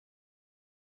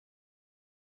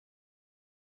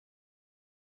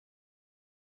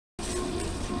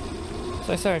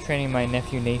So I started training my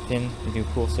nephew Nathan to do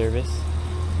pool service.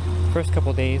 First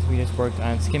couple days we just worked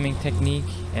on skimming technique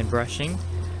and brushing.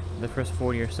 The first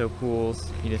 40 or so pools,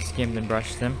 he just skimmed and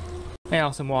brushed them. I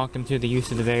also walked him through the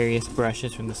use of the various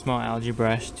brushes, from the small algae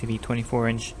brush to the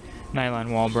 24-inch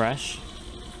nylon wall brush.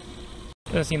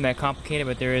 It doesn't seem that complicated,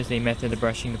 but there is a method of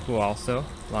brushing the pool also,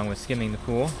 along with skimming the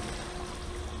pool.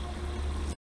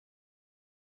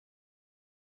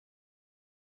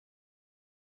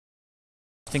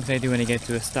 Things I do when I get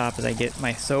to a stop is I get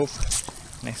my soap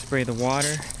and I spray the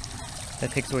water.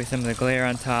 That takes away some of the glare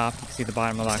on top. You can see the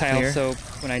bottom a lot clearer. Tile soap,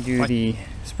 when I do the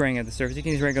spraying of the surface, you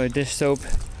can use regular dish soap,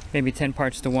 maybe 10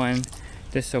 parts to 1.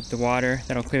 Dish soap the water,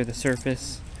 that'll clear the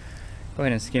surface. Go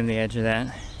ahead and skim the edge of that.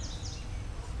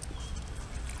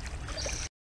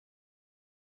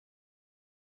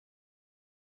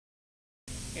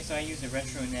 Okay, so I use a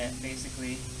retro net.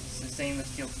 Basically, it's a stainless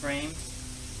steel frame,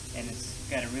 and it's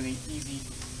got a really easy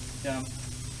dump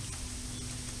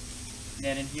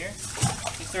net in here.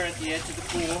 You start at the edge of the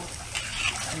pool.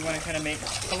 You want to kind of make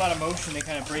a lot of motion to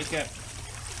kind of break up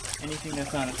anything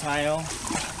that's on a tile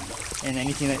and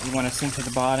anything that you want to sink to the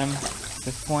bottom at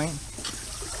this point.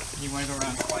 You want to go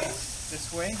around twice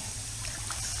this way.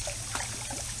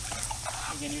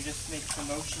 Again, you just make some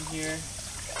motion here,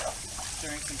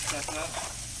 stirring some stuff up.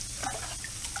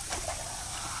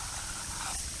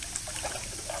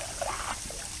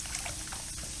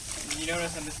 You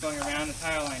notice I'm just going around the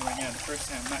tile line right now the first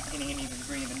time. I'm not getting any of the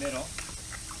debris in the middle.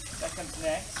 That comes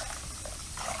next.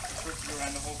 Just work to go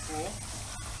around the whole pool.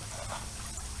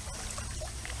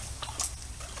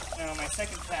 Now on my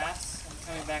second pass, I'm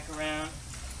coming back around.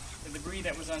 The debris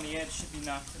that was on the edge should be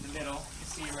knocked to the middle. You can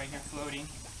see it right here floating.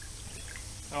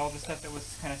 So all the stuff that was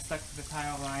kind of stuck to the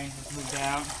tile line has moved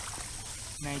out.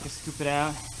 Now you can scoop it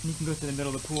out. And you can go to the middle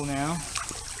of the pool now.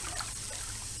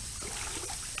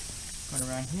 Going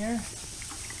around here.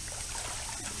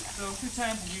 So 2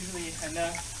 times is usually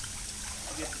enough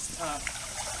to get this top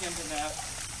skimmed enough,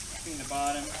 clean the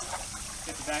bottom.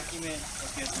 You have to vacuum it, or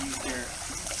you have to use your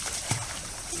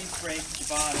leaf spray at the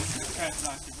bottom, trying to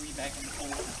knock debris back in the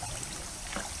pool.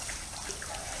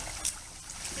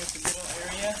 Here's the middle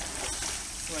area.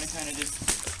 You want to kind of just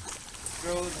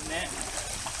throw the net,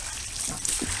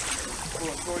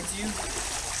 pull it towards you.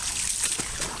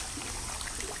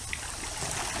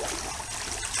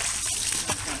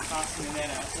 Tossing the net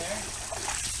out there.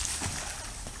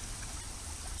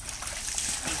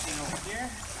 Same thing over here.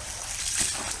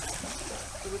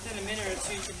 So within a minute or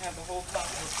 2 you can have the whole top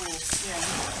of the pool skimmed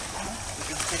with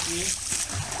this technique.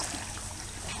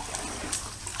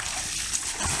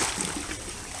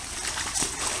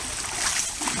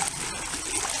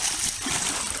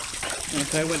 And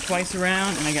so I went twice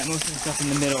around and I got most of the stuff in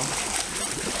the middle.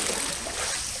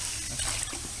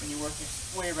 When you work your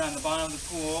way around the bottom of the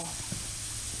pool,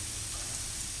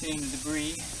 getting the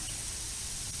debris,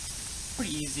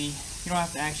 pretty easy. You don't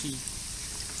have to actually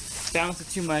bounce it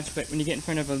too much, but when you get in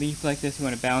front of a leaf like this, you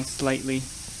want to bounce slightly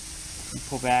and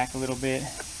pull back a little bit.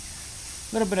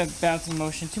 A little bit of bouncing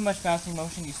motion. Too much bouncing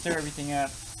motion, you stir everything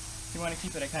up. You want to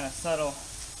keep it a kind of subtle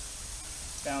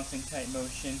bouncing type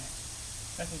motion.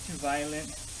 Nothing too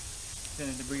violent, then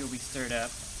the debris will be stirred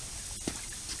up.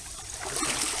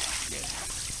 Good.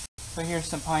 So here's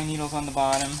some pine needles on the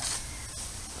bottom.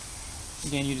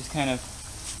 Again, you just kind of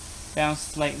bounce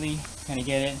slightly, kind of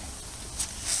get it.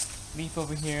 Leaf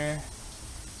over here,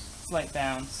 slight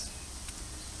bounce.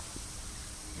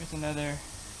 Here's another,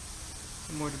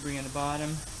 some more debris on the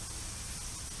bottom.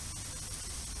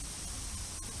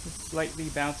 Just slightly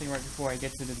bouncing right before I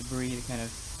get to the debris to kind of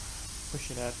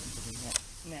push it up into the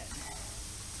net.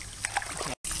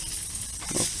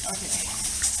 Okay,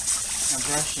 now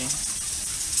brushing.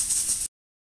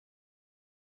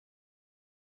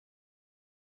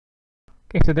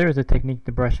 Okay, so there is a technique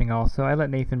to brushing also. I let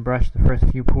Nathan brush the first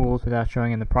few pools without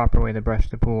showing him the proper way to brush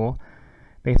the pool.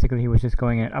 Basically, he was just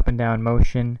going in an up and down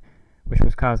motion, which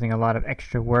was causing a lot of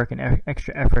extra work and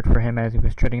extra effort for him as he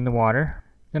was treading the water.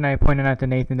 Then I pointed out to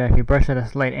Nathan that if you brush at a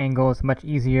slight angle, it's much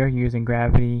easier using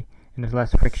gravity and there's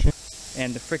less friction.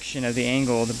 And the friction of the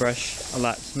angle, the brush a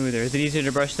lot smoother. Is it easier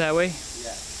to brush that way?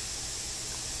 Yeah.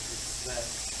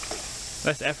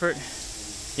 Less effort?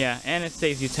 Yeah, and it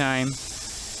saves you time.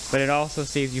 But it also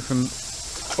saves you from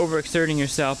overexerting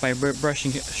yourself by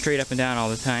brushing straight up and down all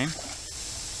the time.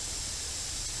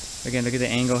 Again, look at the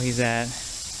angle he's at.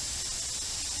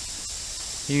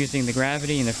 You're using the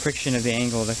gravity and the friction of the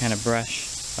angle to kind of brush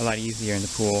a lot easier in the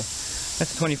pool.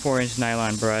 That's a 24-inch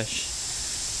nylon brush.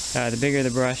 The bigger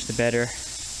the brush, the better.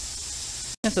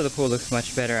 And so the pool looks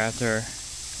much better after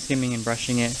skimming and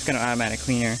brushing it. It's got an automatic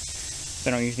cleaner, so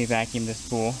I don't usually vacuum this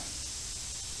pool.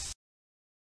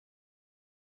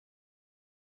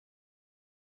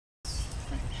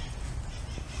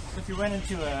 you run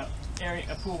into a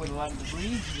pool with a lot of debris,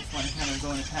 you just want to kind of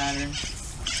go in a pattern.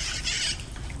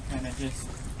 Kind of just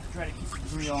try to keep the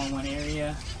debris all in one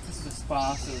area. This is a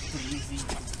spa, so it's pretty easy.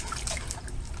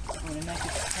 When the neck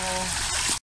is full,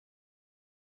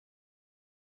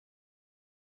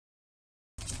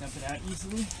 dump it out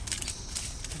easily,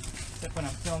 except when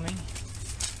I'm filming.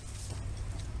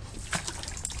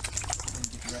 And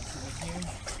get the rest of it here.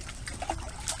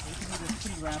 You can do this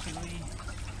pretty rapidly.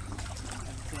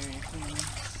 Have this area clean.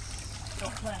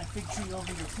 Don't plant a fig tree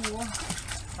over your pool.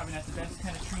 Probably not the best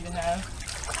kind of tree to have.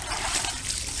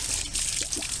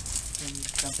 Then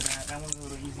dump it out. That one's a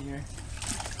little easier.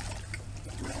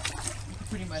 You can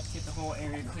pretty much get the whole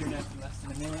area cleared up in less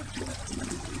than a minute.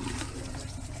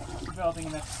 Developing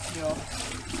enough skill.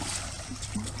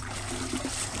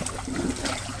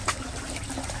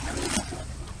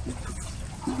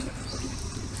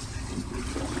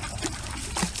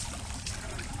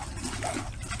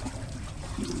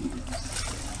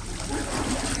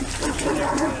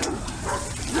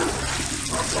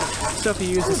 So if you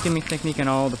use the skimming technique on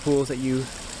all the pools that you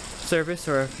service,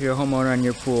 or if you're a homeowner on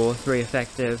your pool, it's very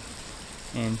effective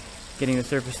in getting the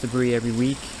surface debris every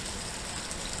week.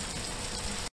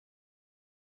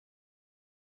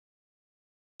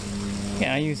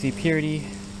 Yeah, I use the Purity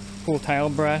pool tile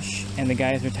brush and the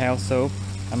Geyser tile soap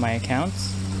on my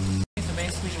accounts. So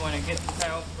basically you want to get the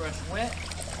tile brush wet.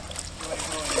 You want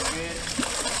to go in a good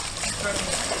scrubbing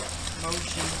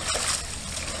motion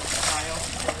tile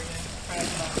area. Try to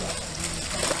not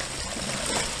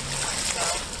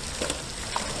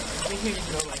here you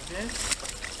can go like this.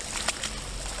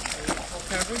 Full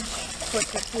coverage. Of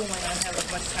course, your pool might not have as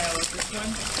much tile as this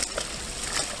one.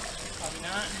 Probably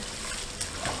not.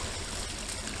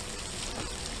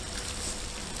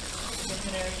 There's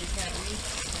an area you can't reach.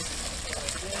 Go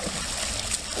like this.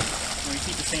 And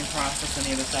repeat the same process on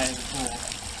the other side of the pool.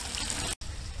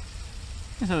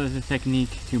 And so there's a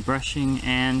technique to brushing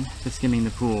and to skimming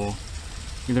the pool.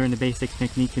 You learn the basic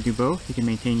technique to do both. You can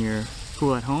maintain your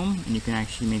pool at home, and you can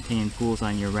actually maintain pools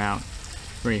on your route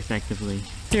very effectively.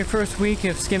 Your first week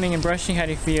of skimming and brushing, how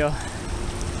do you feel?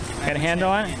 Got a handle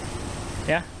on it?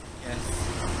 Yeah? Yes.